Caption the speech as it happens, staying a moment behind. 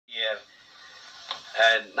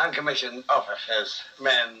non-commissioned officers,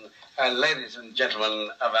 men and ladies and gentlemen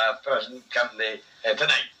of our present company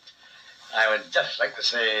tonight. I would just like to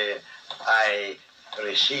say I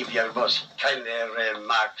receive your most kindly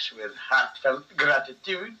remarks with heartfelt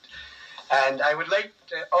gratitude, and I would like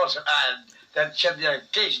to also add that should the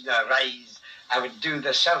occasion arise, I would do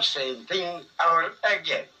the self-same thing over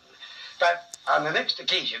again. But on the next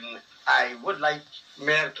occasion, I would like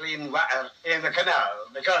more clean water in the canal,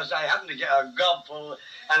 because I happen to get a gobful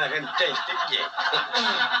and I can taste it yet.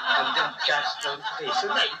 And then cast the face of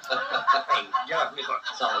night. Hey, get off me foot.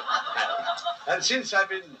 Sorry. And since I've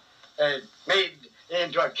been made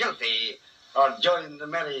into a guilty or joined the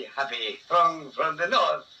merry happy throng from the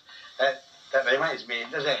north, that reminds me,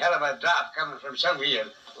 there's a hell of a draft coming from somewhere.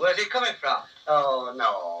 Where's he coming from? Oh,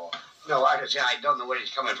 no. No, I can say I don't know where he's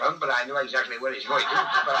coming from, but I know exactly where he's going to,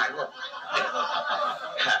 but I won't.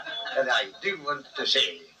 And I do want to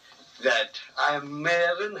say that I'm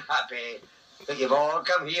more than happy that you've all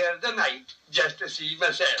come here tonight just to see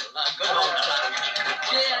myself. Good old fella.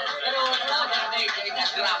 Cheers. Good old fella.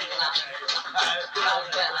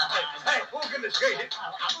 Hey, oh, goodness gracious.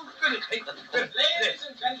 Goodness, hey, Ladies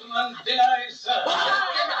and gentlemen, dinner